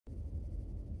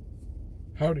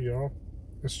Howdy, y'all.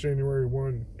 It's January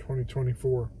 1,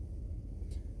 2024.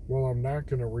 Well, I'm not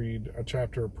going to read a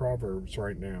chapter of Proverbs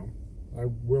right now. I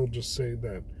will just say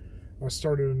that I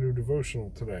started a new devotional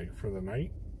today for the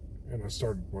night, and I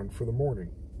started one for the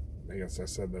morning. I guess I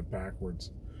said that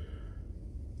backwards.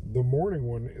 The morning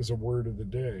one is a word of the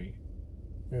day,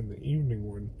 and the evening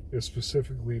one is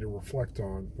specifically to reflect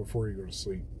on before you go to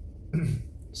sleep.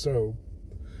 So,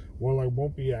 while I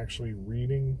won't be actually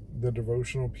reading the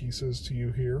devotional pieces to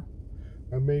you here,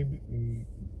 I may be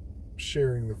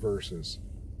sharing the verses.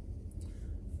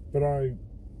 But I,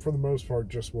 for the most part,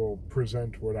 just will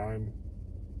present what I'm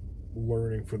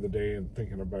learning for the day and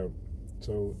thinking about.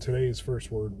 So today's first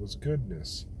word was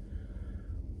goodness.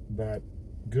 That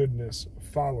goodness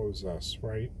follows us,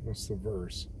 right? That's the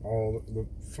verse.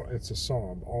 It's a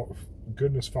psalm.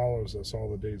 Goodness follows us all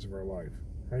the days of our life,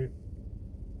 right?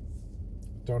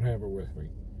 Don't have it with me.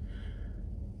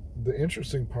 The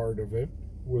interesting part of it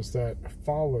was that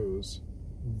follows,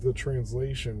 the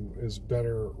translation is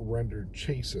better rendered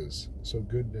chases. So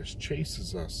goodness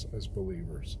chases us as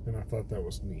believers. And I thought that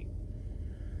was neat.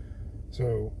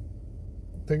 So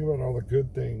think about all the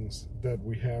good things that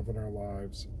we have in our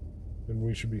lives, and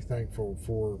we should be thankful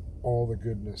for all the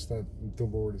goodness that the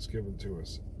Lord has given to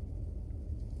us.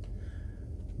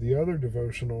 The other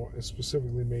devotional is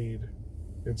specifically made,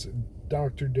 it's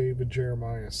Dr. David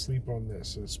Jeremiah, Sleep on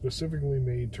This. It's specifically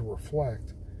made to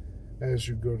reflect as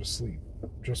you go to sleep,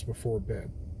 just before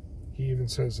bed. He even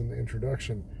says in the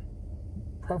introduction,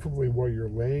 preferably while you're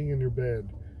laying in your bed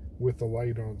with the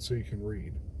light on so you can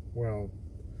read. Well,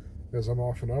 as I'm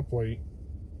often up late,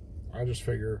 I just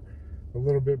figure a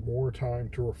little bit more time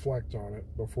to reflect on it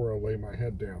before I lay my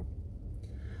head down.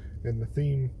 And the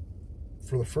theme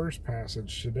for the first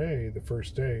passage today, the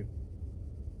first day,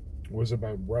 was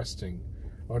about resting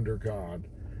under God,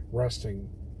 resting,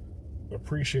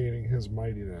 appreciating His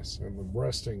mightiness, and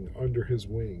resting under His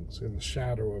wings, in the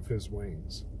shadow of His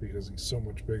wings, because He's so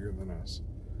much bigger than us.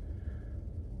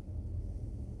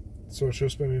 So it's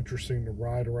just been interesting to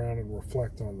ride around and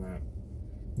reflect on that.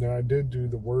 Now, I did do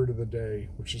the word of the day,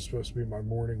 which is supposed to be my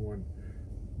morning one,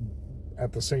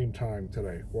 at the same time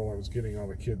today, while I was getting all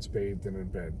the kids bathed and in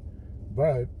bed.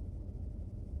 But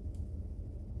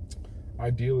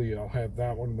ideally, I'll have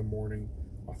that one in the morning.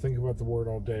 I'll think about the word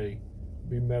all day,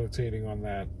 be meditating on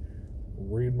that,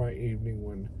 read my evening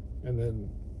one, and then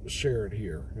share it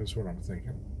here, is what I'm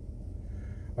thinking.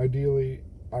 Ideally,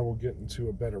 I will get into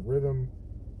a better rhythm,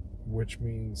 which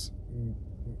means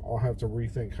I'll have to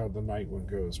rethink how the night one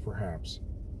goes, perhaps.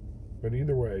 But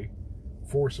either way,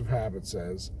 force of habit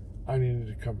says I needed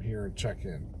to come here and check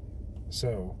in.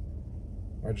 So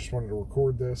I just wanted to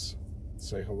record this,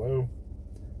 say hello.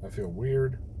 I feel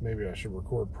weird. Maybe I should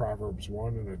record Proverbs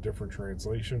 1 in a different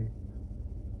translation.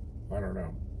 I don't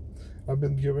know. I've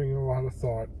been giving it a lot of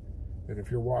thought, and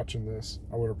if you're watching this,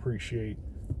 I would appreciate,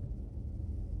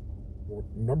 well,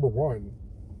 number one,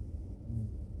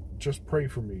 just pray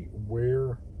for me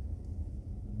where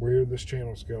this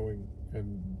channel's going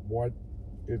and what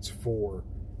it's for.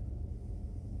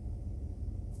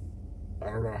 I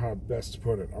don't know how best to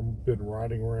put it. I've been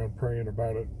riding around praying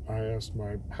about it. I asked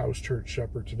my house church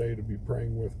shepherd today to be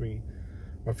praying with me.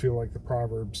 I feel like the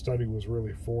Proverbs study was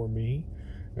really for me,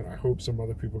 and I hope some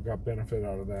other people got benefit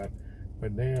out of that.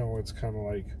 But now it's kind of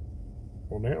like,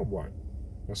 well, now what?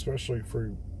 Especially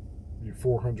for you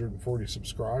 440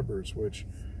 subscribers, which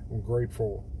I'm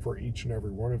grateful for each and every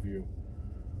one of you.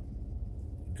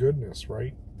 Goodness,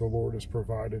 right? The Lord has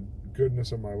provided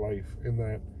goodness in my life, in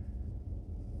that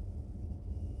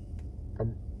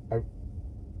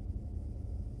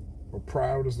well,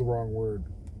 proud is the wrong word.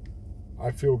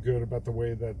 I feel good about the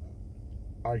way that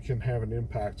I can have an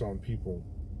impact on people,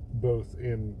 both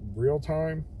in real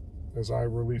time as I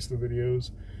release the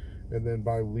videos, and then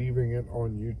by leaving it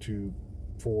on YouTube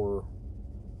for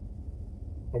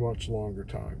a much longer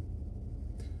time.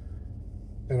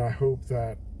 And I hope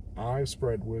that I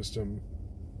spread wisdom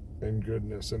and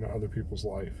goodness into other people's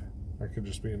life. I could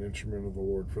just be an instrument of the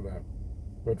Lord for that.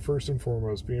 But first and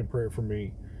foremost, be in prayer for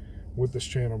me. What this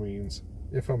channel means,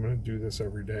 if I'm going to do this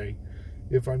every day,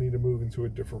 if I need to move into a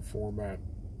different format.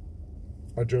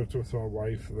 I joked with my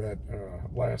wife that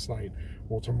last night,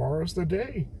 well, tomorrow's the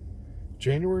day.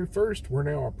 January 1st, we're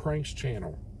now a pranks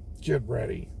channel. Get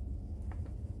ready.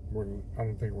 I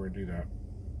don't think we're going to do that.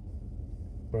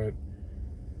 But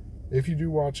if you do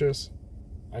watch us,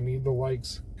 I need the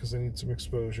likes because I need some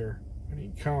exposure. I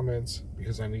need comments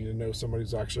because I need to know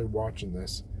somebody's actually watching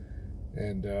this.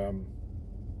 And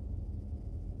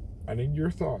I need your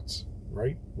thoughts,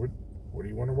 right? What do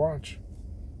you want to watch?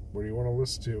 What do you want to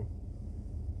listen to?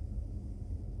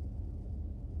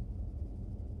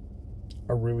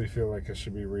 I really feel like I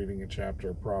should be reading a chapter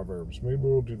of Proverbs. Maybe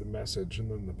we'll do the Message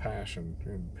and then the Passion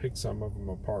and pick some of them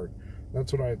apart.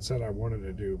 That's what I had said I wanted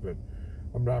to do, but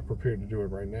I'm not prepared to do it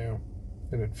right now.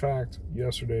 And in fact,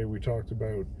 yesterday we talked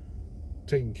about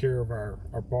taking care of our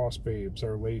boss babes,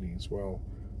 our ladies. Well,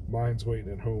 mine's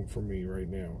waiting at home for me right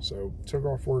now. So took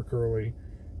off work early,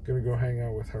 gonna go hang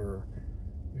out with her.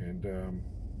 And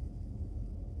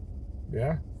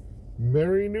yeah,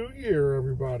 Merry New Year,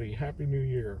 everybody. Happy New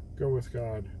Year. Go with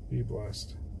God. Be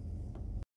blessed.